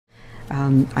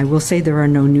I will say there are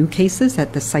no new cases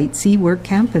at the Site C work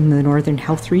camp in the Northern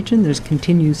Health Region. There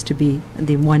continues to be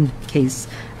the one case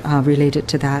related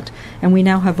to that. And we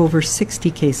now have over 60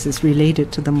 cases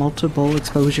related to the multiple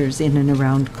exposures in and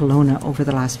around Kelowna over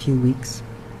the last few weeks.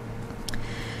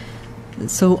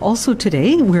 So also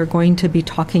today we're going to be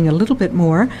talking a little bit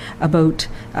more about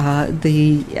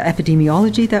the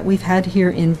epidemiology that we've had here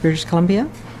in British Columbia,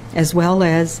 as well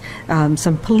as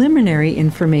some preliminary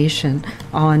information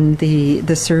on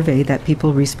the survey that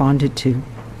people responded to.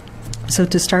 So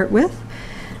to start with,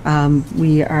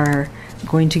 we are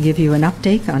going to give you an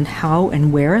update on how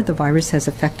and where the virus has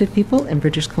affected people in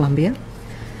British Columbia.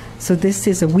 So this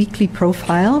is a weekly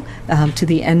profile to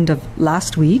the end of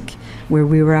last week, where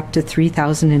we were up to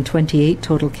 3,028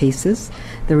 total cases.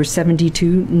 There were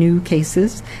 72 new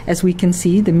cases. As we can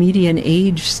see, the median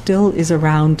age still is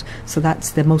around, so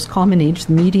that's the most common age,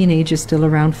 the median age is still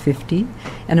around 50,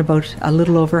 and about a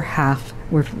little over half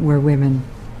were women.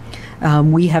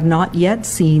 We have not yet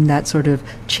seen that sort of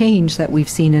change that we've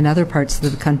seen in other parts of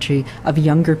the country of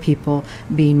younger people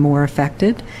being more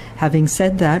affected. Having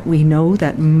said that, we know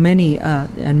that many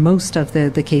and most of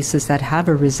the cases that have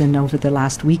arisen over the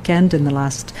last weekend and the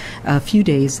last few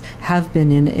days have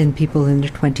been in people in their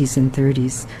 20s and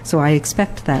 30s. So I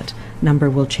expect that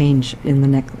number will change in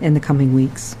the coming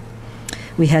weeks.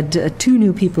 We had 2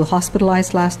 new people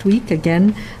hospitalized last week,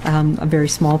 again, a very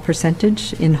small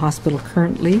percentage in hospital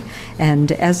currently.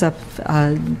 And as of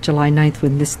July 9th,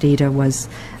 when this data was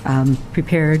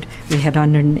prepared, we had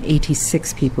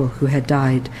 186 people who had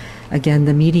died. Again,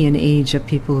 the median age of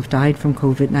people who've died from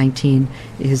COVID-19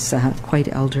 is quite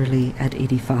elderly at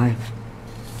 85.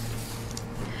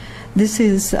 This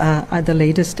is the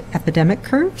latest epidemic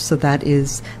curve, so that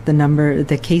is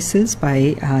the cases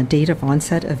by date of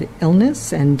onset of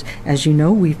illness. And as you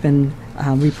know, we've been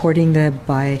reporting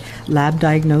by lab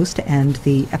diagnosed and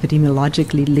the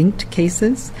epidemiologically linked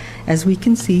cases. As we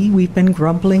can see, we've been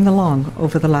grumbling along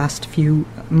over the last few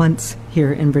months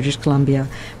here in British Columbia.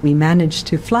 We managed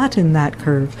to flatten that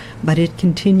curve, but it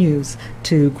continues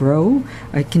to grow.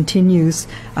 It continues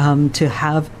to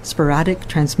have sporadic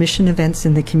transmission events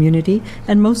in the community,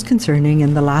 and most concerning,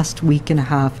 in the last week and a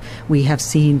half, we have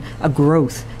seen a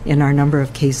growth in our number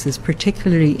of cases,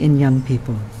 particularly in young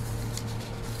people.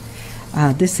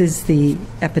 This is the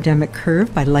epidemic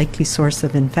curve by likely source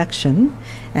of infection,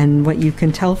 and what you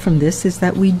can tell from this is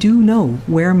that we do know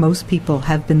where most people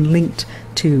have been linked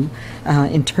to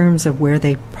in terms of where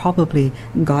they probably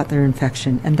got their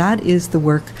infection, and that is the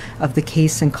work of the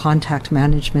case and contact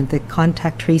management, the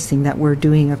contact tracing that we're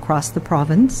doing across the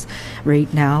province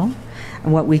right now.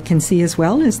 And what we can see as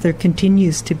well is there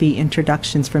continues to be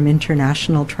introductions from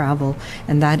international travel,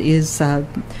 and that is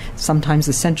sometimes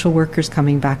essential workers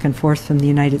coming back and forth from the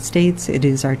United States. It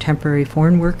is our temporary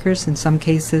foreign workers in some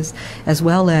cases, as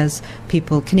well as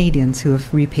people, Canadians, who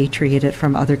have repatriated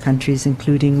from other countries,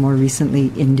 including more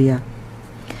recently India.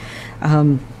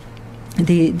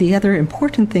 The other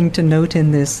important thing to note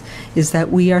in this is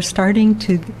that we are starting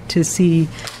to see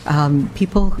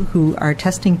people who are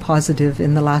testing positive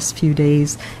in the last few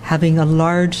days having a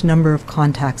large number of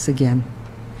contacts again.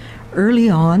 Early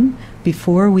on,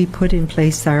 before we put in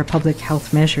place our public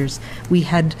health measures, we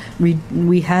had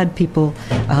people,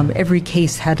 every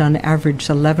case had on average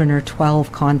 11 or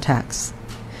 12 contacts.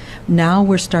 Now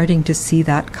we're starting to see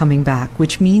that coming back,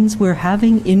 which means we're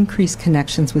having increased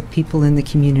connections with people in the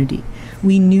community.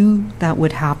 We knew that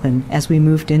would happen as we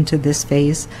moved into this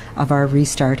phase of our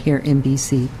restart here in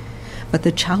BC. But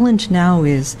the challenge now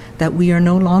is that we are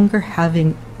no longer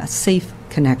having safe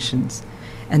connections.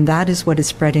 And that is what is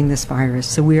spreading this virus.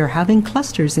 So we are having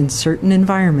clusters in certain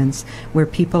environments where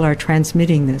people are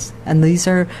transmitting this. And these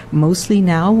are mostly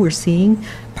now we're seeing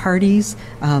parties,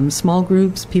 small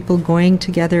groups, people going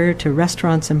together to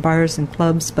restaurants and bars and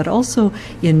clubs, but also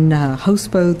in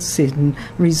houseboats, in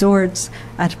resorts,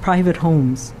 at private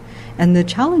homes. And the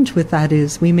challenge with that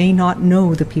is we may not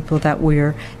know the people that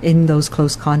we're in those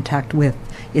close contact with.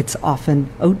 It's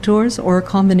often outdoors or a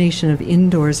combination of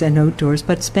indoors and outdoors,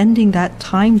 but spending that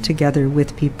time together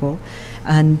with people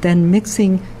and then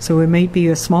mixing, so it might be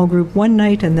a small group one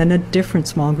night and then a different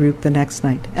small group the next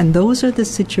night. And those are the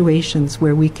situations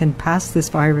where we can pass this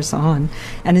virus on.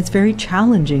 And it's very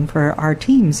challenging for our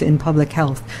teams in public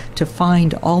health to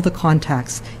find all the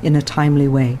contacts in a timely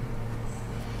way.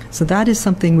 So that is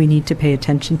something we need to pay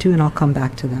attention to, and I'll come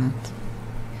back to that.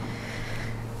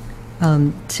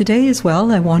 Today as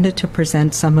well, I wanted to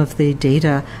present some of the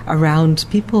data around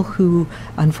people who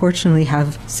unfortunately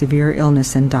have severe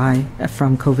illness and die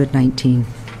from COVID-19.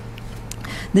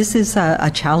 This is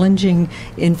a challenging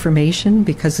information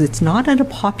because it's not at a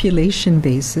population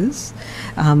basis,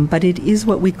 but it is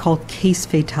what we call case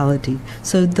fatality.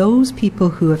 So those people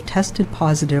who have tested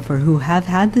positive or who have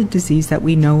had the disease that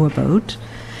we know about,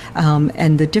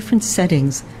 and the different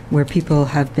settings where people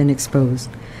have been exposed.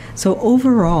 So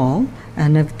overall,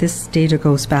 and if this data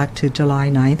goes back to July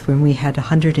 9th when we had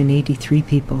 183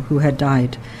 people who had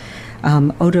died,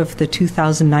 out of the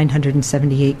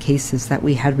 2,978 cases that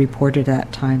we had reported at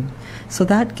that time. So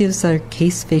that gives a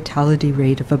case fatality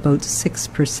rate of about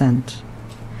 6%.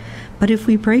 But if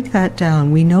we break that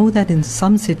down, we know that in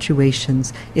some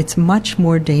situations it's much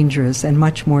more dangerous and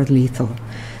much more lethal.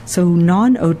 So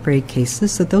non-outbreak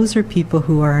cases, so those are people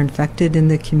who are infected in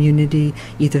the community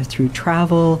either through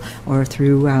travel or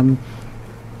through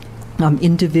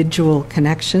individual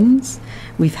connections.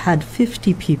 We've had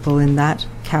 50 people in that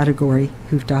category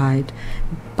who've died.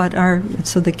 But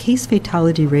so the case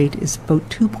fatality rate is about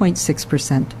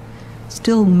 2.6%.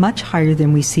 Still much higher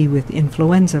than we see with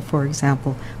influenza, for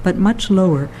example, but much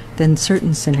lower than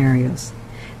certain scenarios.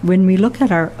 When we look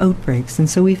at our outbreaks, and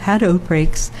so we've had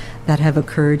outbreaks that have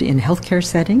occurred in healthcare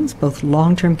settings, both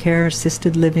long-term care,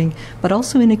 assisted living, but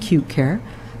also in acute care.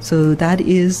 So that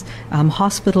is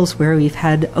hospitals where we've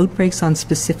had outbreaks on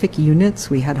specific units.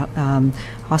 We had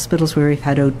hospitals where we've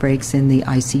had outbreaks in the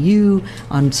ICU,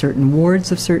 on certain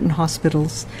wards of certain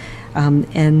hospitals.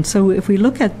 And so if we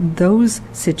look at those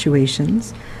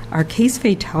situations, our case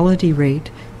fatality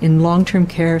rate in long-term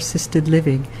care assisted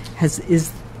living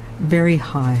is very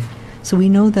high. So we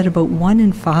know that about 1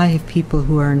 in 5 people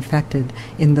who are infected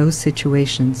in those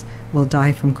situations will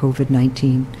die from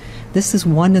COVID-19. This is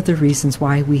one of the reasons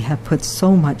why we have put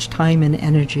so much time and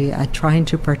energy at trying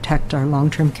to protect our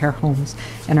long-term care homes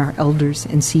and our elders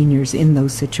and seniors in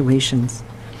those situations.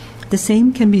 The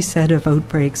same can be said of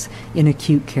outbreaks in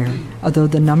acute care. Although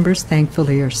the numbers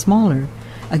thankfully are smaller,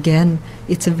 again,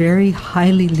 it's a very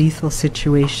highly lethal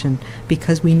situation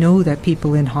because we know that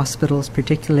people in hospitals,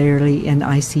 particularly in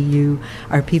ICU,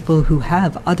 are people who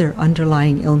have other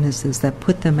underlying illnesses that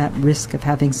put them at risk of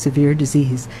having severe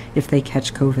disease if they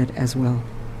catch COVID as well.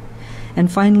 And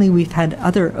finally, we've had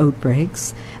other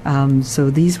outbreaks. So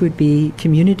these would be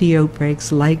community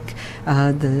outbreaks like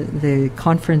the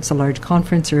conference, a large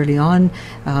conference early on,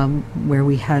 where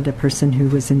we had a person who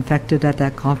was infected at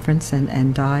that conference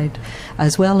and died,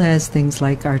 as well as things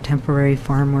like our temporary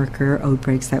farm worker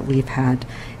outbreaks that we've had.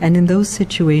 And in those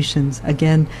situations,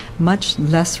 again, much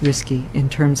less risky in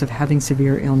terms of having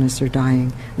severe illness or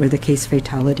dying, where the case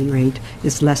fatality rate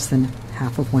is less than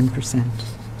 0.5%.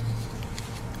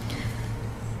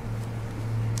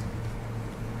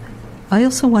 I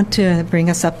also want to bring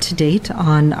us up to date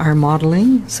on our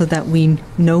modeling so that we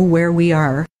know where we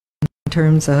are in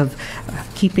terms of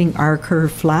keeping our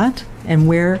curve flat and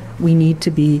where we need to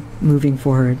be moving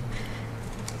forward.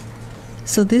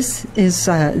 So this is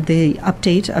the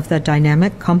update of the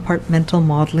dynamic compartmental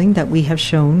modeling that we have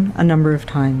shown a number of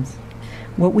times.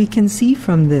 What we can see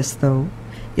from this, though,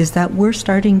 is that we're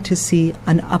starting to see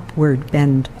an upward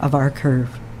bend of our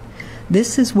curve.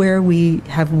 This is where we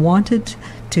have wanted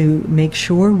to make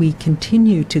sure we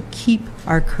continue to keep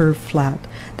our curve flat,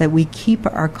 that we keep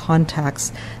our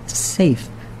contacts safe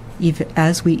even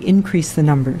as we increase the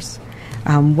numbers.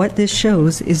 What this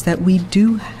shows is that we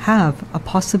do have a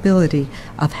possibility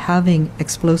of having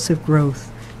explosive growth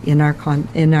in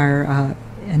our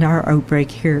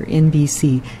outbreak here in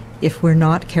BC if we're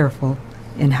not careful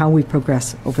in how we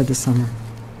progress over the summer.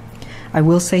 I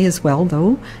will say as well,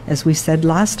 though, as we said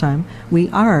last time, we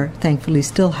are thankfully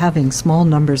still having small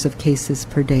numbers of cases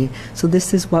per day. So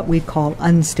this is what we call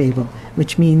unstable,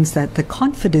 which means that the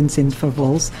confidence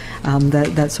intervals,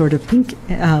 that sort of pink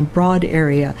broad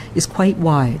area, is quite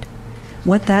wide.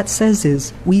 What that says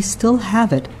is we still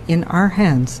have it in our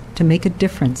hands to make a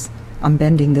difference on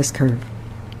bending this curve.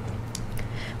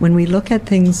 When we look at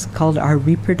things called our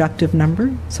reproductive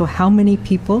number, so how many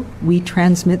people we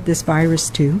transmit this virus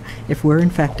to if we're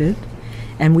infected,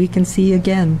 and we can see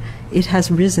again it has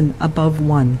risen above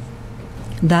 1.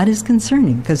 That is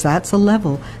concerning because that's a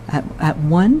level at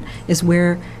 1 is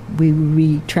where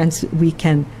we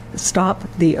can stop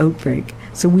the outbreak.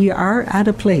 So we are at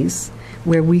a place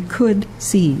where we could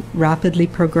see rapidly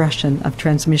progression of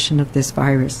transmission of this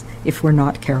virus if we're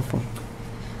not careful.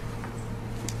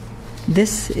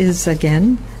 This is,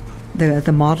 again,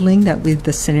 the modeling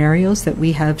the scenarios that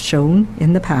we have shown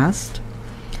in the past.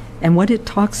 And what it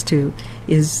talks to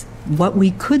is what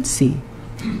we could see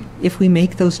if we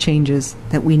make those changes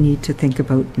that we need to think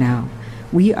about now.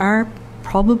 We are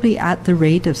probably at the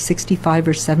rate of 65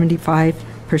 or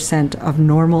 75% of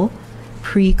normal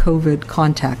pre-COVID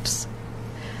contacts.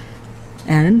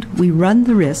 And we run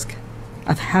the risk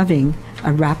of having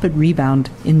a rapid rebound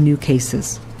in new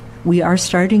cases. We are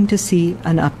starting to see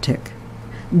an uptick.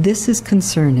 This is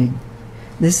concerning.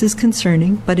 This is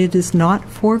concerning, but it is not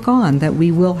foregone that we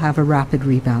will have a rapid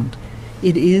rebound.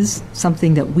 It is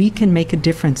something that we can make a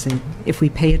difference in if we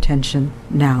pay attention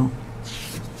now.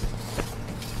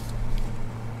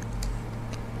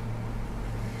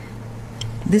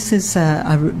 This is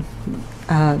a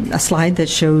slide that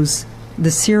shows the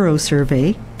sero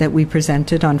survey that we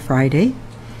presented on Friday.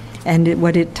 And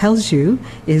what it tells you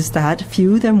is that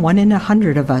fewer than 1 in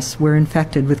 100 of us were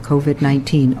infected with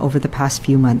COVID-19 over the past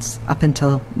few months, up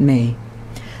until May.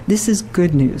 This is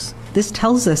good news. This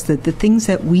tells us that the things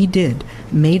that we did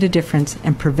made a difference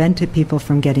and prevented people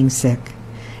from getting sick.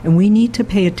 And we need to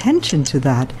pay attention to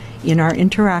that in our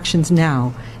interactions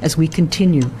now as we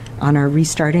continue on our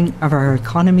restarting of our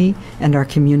economy and our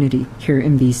community here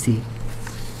in BC.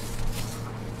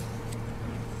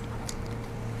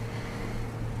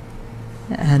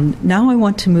 And now I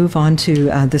want to move on to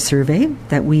the survey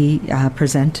that we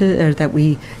that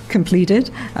we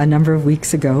completed a number of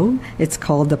weeks ago. It's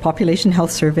called the Population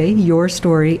Health Survey, Your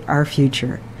Story, Our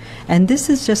Future. And this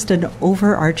is just an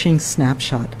overarching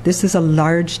snapshot. This is a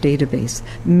large database.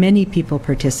 Many people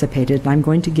participated. I'm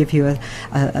going to give you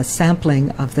a sampling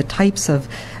of the types of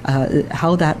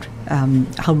how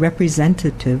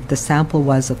representative the sample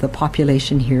was of the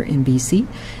population here in BC,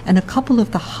 and a couple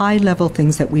of the high-level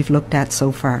things that we've looked at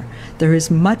so far. There is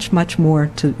much, much more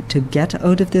to get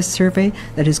out of this survey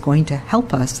that is going to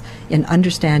help us in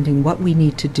understanding what we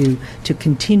need to do to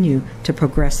continue to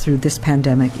progress through this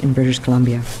pandemic in British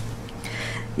Columbia.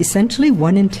 Essentially,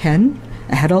 1 in 10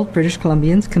 adult British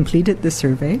Columbians completed the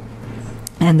survey,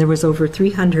 and there was over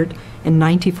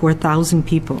 394,000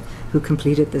 people who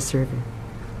completed the survey.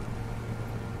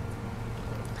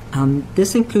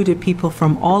 This included people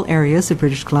from all areas of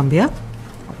British Columbia,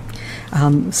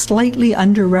 slightly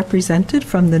underrepresented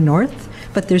from the north,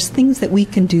 but there's things that we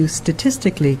can do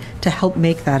statistically to help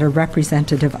make that a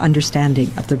representative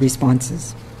understanding of the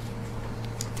responses.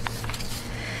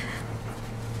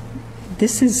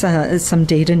 This is some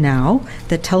data now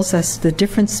that tells us the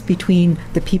difference between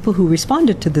the people who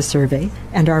responded to the survey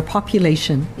and our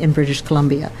population in British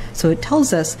Columbia. So it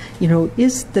tells us,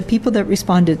 is the people that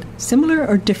responded similar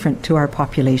or different to our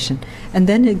population? And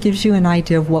then it gives you an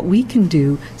idea of what we can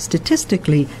do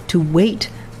statistically to weight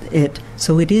it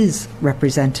so it is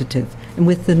representative. And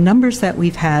with the numbers that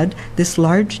we've had, this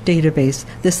large database,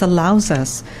 this allows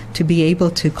us to be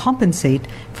able to compensate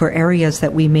for areas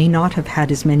that we may not have had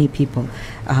as many people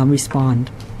respond.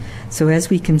 So as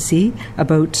we can see,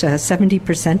 about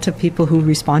 70% of people who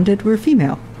responded were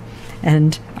female.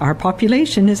 And our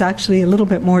population is actually a little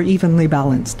bit more evenly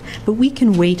balanced. But we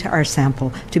can weight our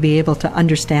sample to be able to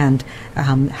understand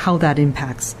how that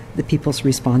impacts the people's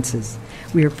responses.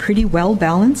 We are pretty well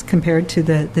balanced compared to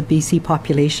the BC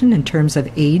population in terms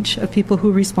of age of people who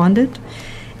responded.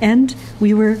 And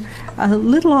we were a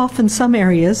little off in some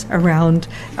areas around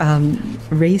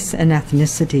race and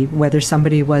ethnicity, whether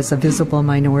somebody was a visible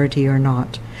minority or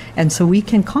not. And so we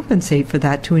can compensate for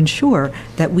that to ensure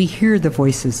that we hear the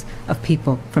voices of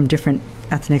people from different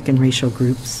ethnic and racial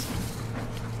groups.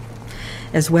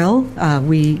 As well,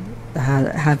 we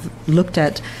have looked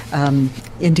at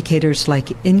indicators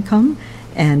like income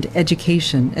and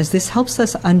education, as this helps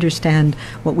us understand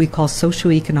what we call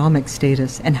socioeconomic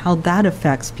status and how that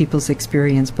affects people's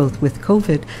experience both with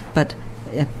COVID, but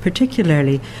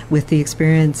particularly with the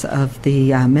experience of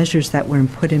the measures that were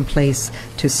put in place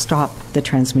to stop the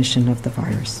transmission of the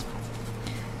virus.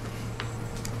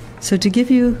 So to give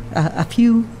you a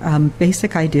few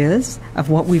basic ideas of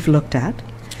what we've looked at,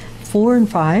 4 in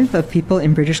 5 of people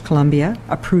in British Columbia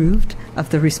approved of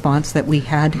the response that we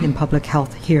had in public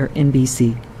health here in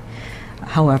BC.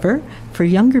 However, for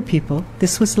younger people,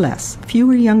 this was less.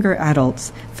 Fewer younger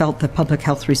adults felt the public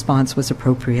health response was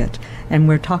appropriate. And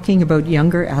we're talking about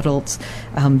younger adults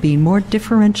being more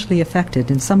differentially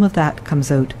affected, and some of that comes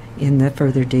out in the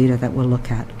further data that we'll look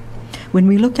at. When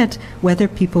we look at whether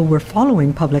people were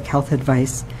following public health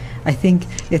advice, I think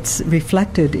it's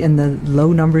reflected in the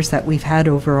low numbers that we've had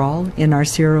overall in our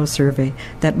sero survey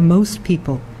that most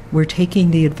people were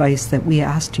taking the advice that we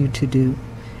asked you to do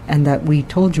and that we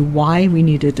told you why we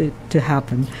needed it to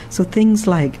happen. So things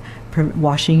like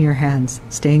washing your hands,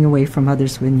 staying away from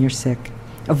others when you're sick,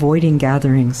 avoiding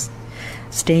gatherings,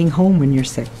 staying home when you're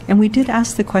sick. And we did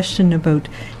ask the question about,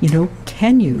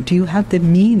 do you have the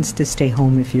means to stay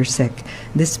home if you're sick?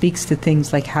 This speaks to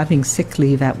things like having sick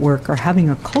leave at work or having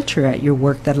a culture at your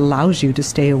work that allows you to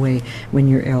stay away when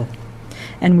you're ill.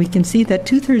 And we can see that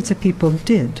 2/3 of people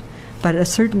did, but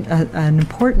an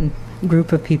important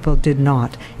group of people did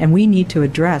not. And we need to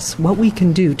address what we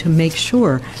can do to make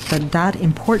sure that that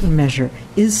important measure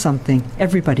is something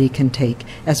everybody can take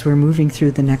as we're moving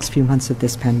through the next few months of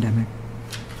this pandemic.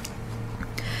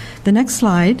 The next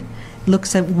slide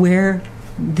looks at where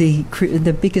the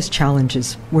biggest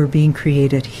challenges were being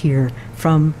created here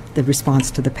from the response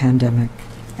to the pandemic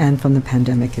and from the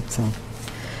pandemic itself.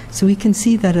 So we can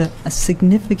see that a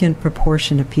significant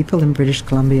proportion of people in British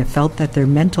Columbia felt that their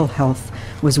mental health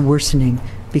was worsening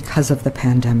because of the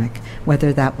pandemic,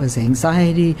 whether that was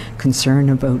anxiety, concern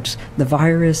about the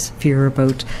virus, fear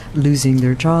about losing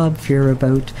their job, fear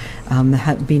about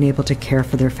being able to care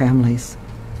for their families.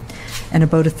 And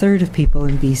about a third of people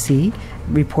in BC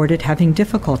reported having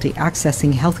difficulty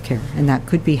accessing healthcare, and that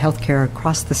could be healthcare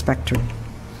across the spectrum.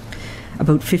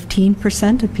 About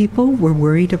 15% of people were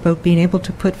worried about being able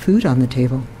to put food on the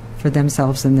table for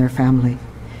themselves and their family.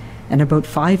 And about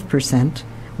 5%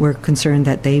 were concerned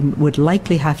that they would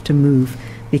likely have to move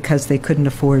because they couldn't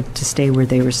afford to stay where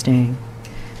they were staying.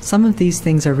 Some of these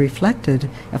things are reflected,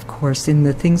 of course, in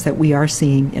the things that we are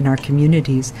seeing in our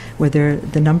communities, where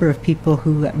the number of people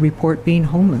who report being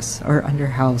homeless or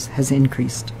underhoused has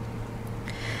increased.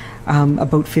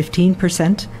 About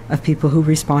 15% of people who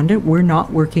responded were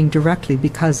not working directly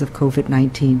because of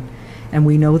COVID-19, and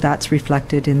we know that's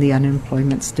reflected in the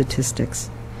unemployment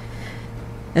statistics.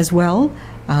 As well,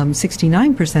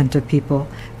 69% of people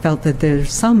felt that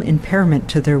there's some impairment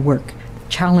to their work,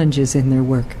 challenges in their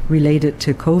work related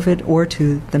to COVID or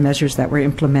to the measures that were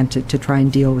implemented to try and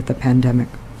deal with the pandemic.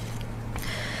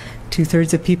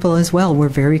 2/3 of people as well were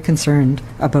very concerned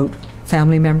about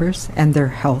family members and their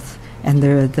health and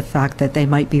the fact that they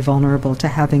might be vulnerable to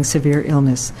having severe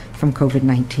illness from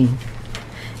COVID-19.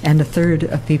 And a third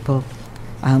of people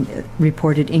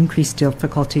reported increased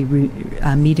difficulty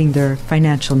meeting their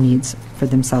financial needs for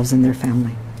themselves and their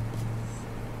family.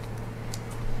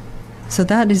 So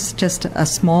that is just a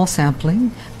small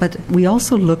sampling, but we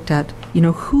also looked at,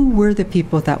 who were the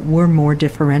people that were more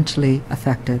differentially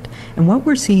affected. And what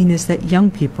we're seeing is that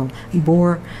young people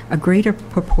bore a greater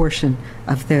proportion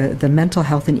of the mental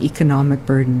health and economic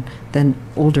burden than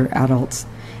older adults.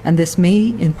 And this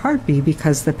may in part be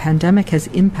because the pandemic has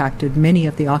impacted many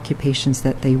of the occupations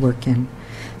that they work in.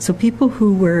 So people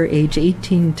who were age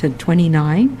 18 to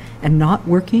 29 and not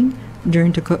working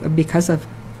because of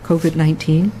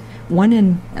COVID-19,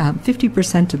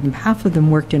 50% of them, half of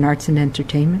them worked in arts and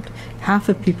entertainment, half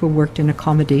of people worked in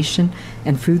accommodation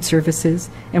and food services,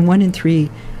 and 1 in 3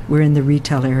 were in the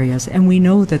retail areas. And we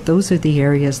know that those are the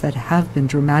areas that have been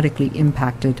dramatically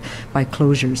impacted by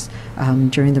closures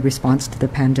during the response to the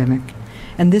pandemic.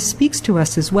 And this speaks to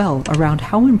us as well around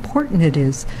how important it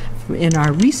is in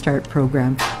our Restart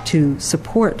program to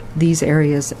support these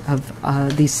areas of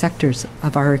these sectors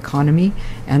of our economy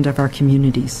and of our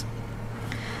communities.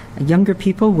 Younger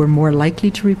people were more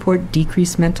likely to report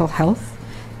decreased mental health,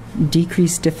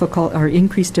 increased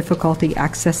difficulty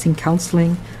accessing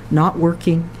counseling, not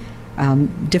working,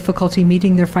 difficulty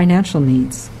meeting their financial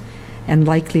needs, and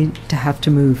likely to have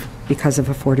to move because of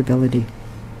affordability.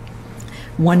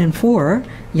 1 in 4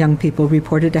 young people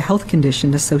reported a health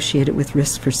condition associated with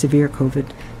risk for severe COVID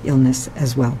illness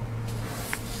as well.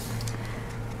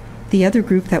 The other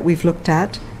group that we've looked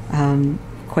at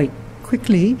quite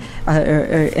quickly,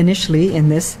 initially in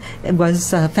this,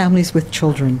 was families with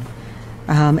children.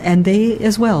 And they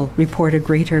as well report a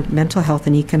greater mental health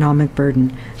and economic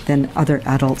burden than other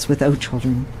adults without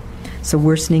children. So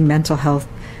worsening mental health,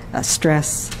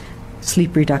 stress,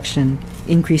 sleep reduction,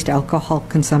 increased alcohol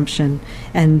consumption,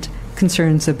 and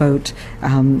concerns about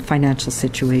financial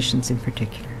situations in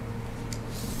particular.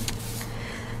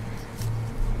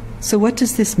 So what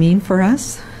does this mean for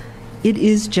us? It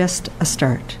is just a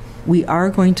start. We are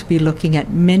going to be looking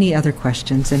at many other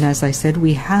questions, and as I said,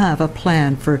 we have a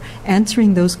plan for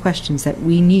answering those questions that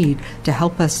we need to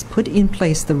help us put in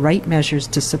place the right measures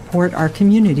to support our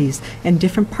communities and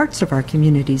different parts of our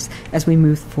communities as we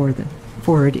move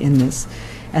forward in this.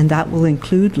 And that will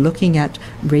include looking at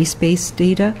race-based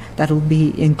data. That will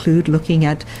include looking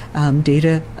at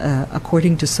data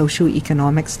according to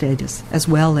socioeconomic status, as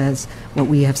well as what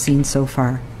we have seen so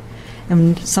far.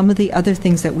 And some of the other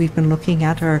things that we've been looking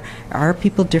at are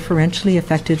people differentially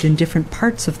affected in different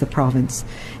parts of the province?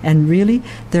 And really,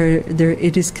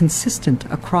 it is consistent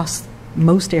across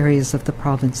most areas of the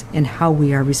province in how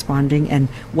we are responding and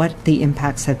what the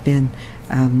impacts have been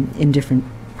in different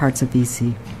parts of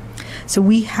BC. So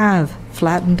we have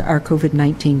flattened our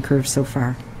COVID-19 curve so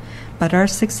far, but our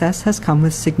success has come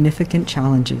with significant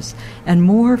challenges, and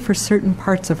more for certain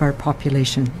parts of our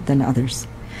population than others.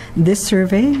 This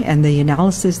survey and the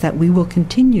analysis that we will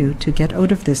continue to get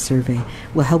out of this survey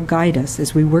will help guide us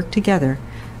as we work together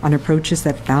on approaches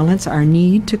that balance our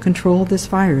need to control this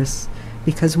virus,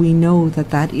 because we know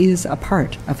that that is a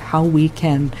part of how we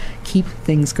can keep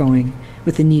things going,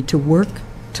 with the need to work,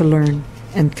 to learn,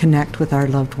 and connect with our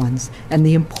loved ones, and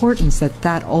the importance that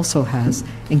that also has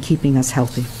in keeping us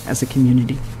healthy as a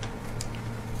community.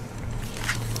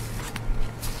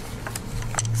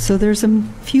 So there's a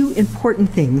few important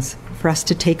things for us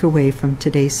to take away from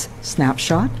today's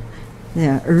snapshot,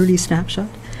 the early snapshot.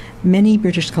 Many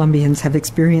British Columbians have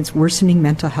experienced worsening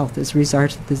mental health as a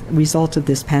result of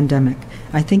this pandemic.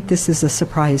 I think this is a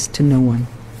surprise to no one.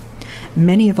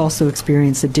 Many have also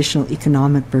experienced additional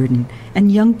economic burden,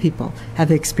 and young people have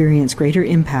experienced greater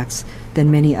impacts than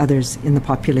many others in the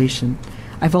population.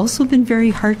 I've also been very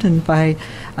heartened by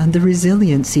the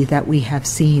resiliency that we have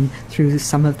seen through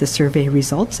some of the survey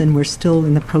results, and we're still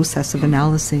in the process of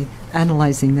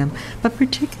analyzing them, but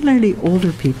particularly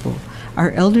older people.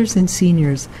 Our elders and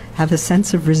seniors have a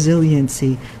sense of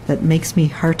resiliency that makes me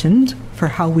heartened for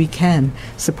how we can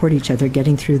support each other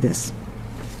getting through this.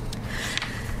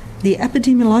 The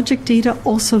epidemiologic data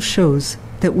also shows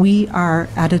that we are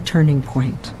at a turning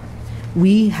point.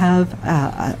 We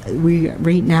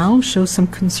right now show some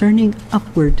concerning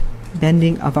upward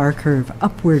bending of our curve,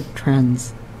 upward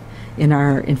trends in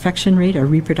our infection rate, our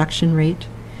reproduction rate,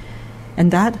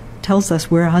 and that tells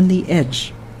us we're on the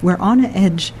edge. We're on an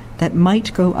edge that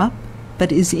might go up,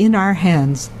 but is in our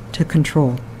hands to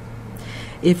control.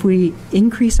 If we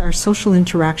increase our social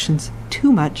interactions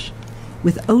too much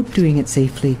without doing it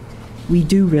safely, we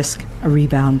do risk a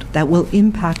rebound that will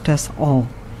impact us all.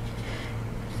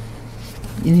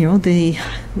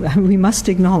 We must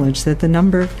acknowledge that the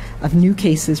number of new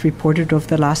cases reported over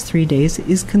the last 3 days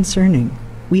is concerning.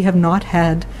 We have not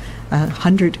had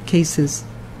 100 cases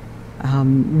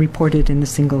reported in a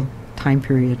single time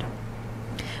period.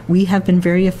 We have been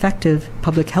very effective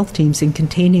public health teams in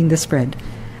containing the spread,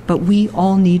 but we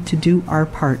all need to do our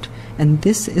part, and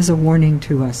this is a warning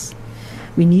to us.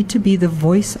 We need to be the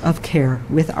voice of care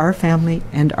with our family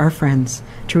and our friends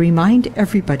to remind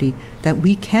everybody that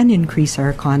we can increase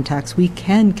our contacts, we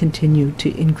can continue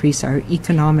to increase our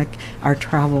our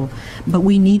travel, but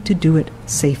we need to do it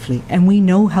safely, and we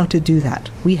know how to do that.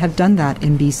 We have done that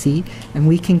in BC, and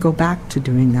we can go back to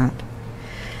doing that.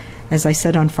 As I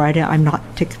said on Friday, I'm not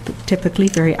typically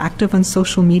very active on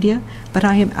social media, but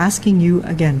I am asking you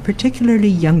again, particularly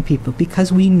young people,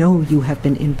 because we know you have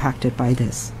been impacted by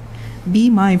this. Be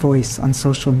my voice on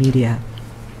social media.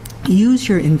 Use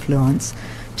your influence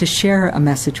to share a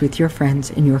message with your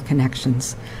friends and your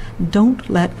connections. Don't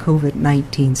let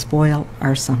COVID-19 spoil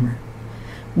our summer.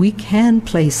 We can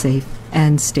play safe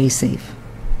and stay safe,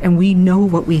 and we know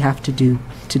what we have to do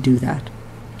that.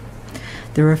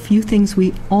 There are a few things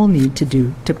we all need to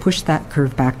do to push that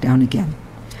curve back down again.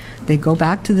 They go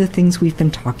back to the things we've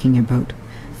been talking about.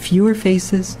 Fewer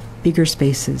faces, bigger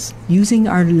spaces, using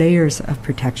our layers of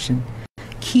protection.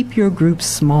 Keep your groups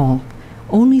small.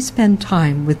 Only spend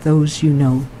time with those you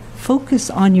know. Focus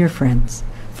on your friends.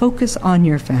 Focus on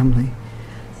your family.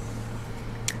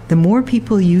 The more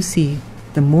people you see,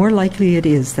 the more likely it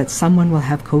is that someone will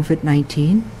have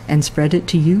COVID-19 and spread it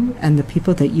to you and the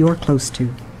people that you're close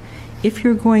to. If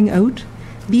you're going out,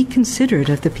 be considerate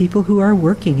of the people who are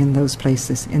working in those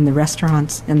places, in the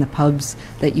restaurants, in the pubs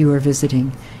that you are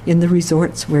visiting, in the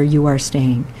resorts where you are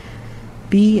staying.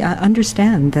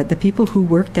 Understand that the people who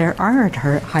work there are at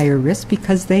higher risk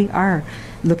because they are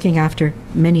looking after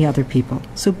many other people.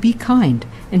 So be kind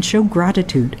and show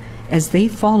gratitude as they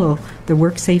follow the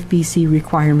WorkSafe BC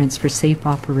requirements for safe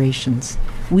operations.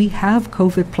 We have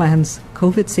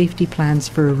COVID safety plans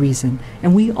for a reason,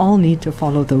 and we all need to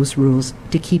follow those rules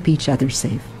to keep each other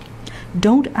safe.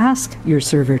 Don't ask your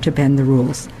server to bend the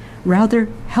rules. Rather,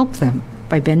 help them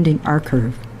by bending our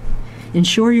curve.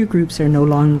 Ensure your groups are no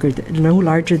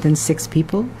larger than 6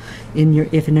 people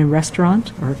if in a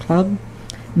restaurant or a club.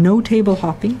 No table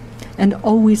hopping, and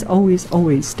always, always,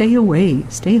 always stay away,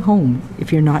 stay home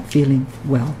if you're not feeling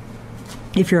well.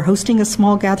 If you're hosting a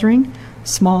small gathering,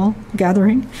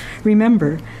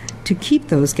 remember to keep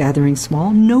those gatherings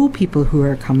small, know people who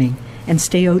are coming, and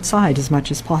stay outside as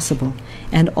much as possible.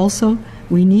 And also,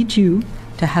 we need you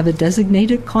to have a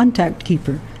designated contact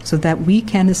keeper so that we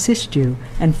can assist you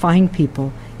and find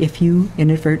people if you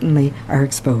inadvertently are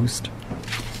exposed.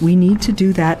 We need to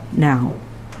do that now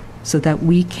so that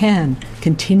we can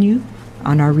continue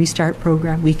on our restart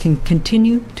program, we can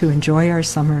continue to enjoy our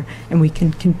summer, and we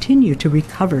can continue to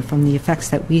recover from the effects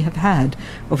that we have had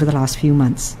over the last few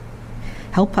months.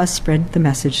 Help us spread the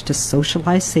message to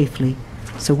socialize safely,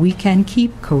 so we can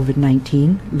keep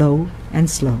COVID-19 low and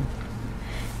slow.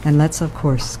 And let's, of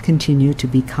course, continue to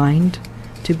be kind,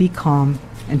 to be calm,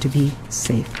 and to be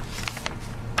safe.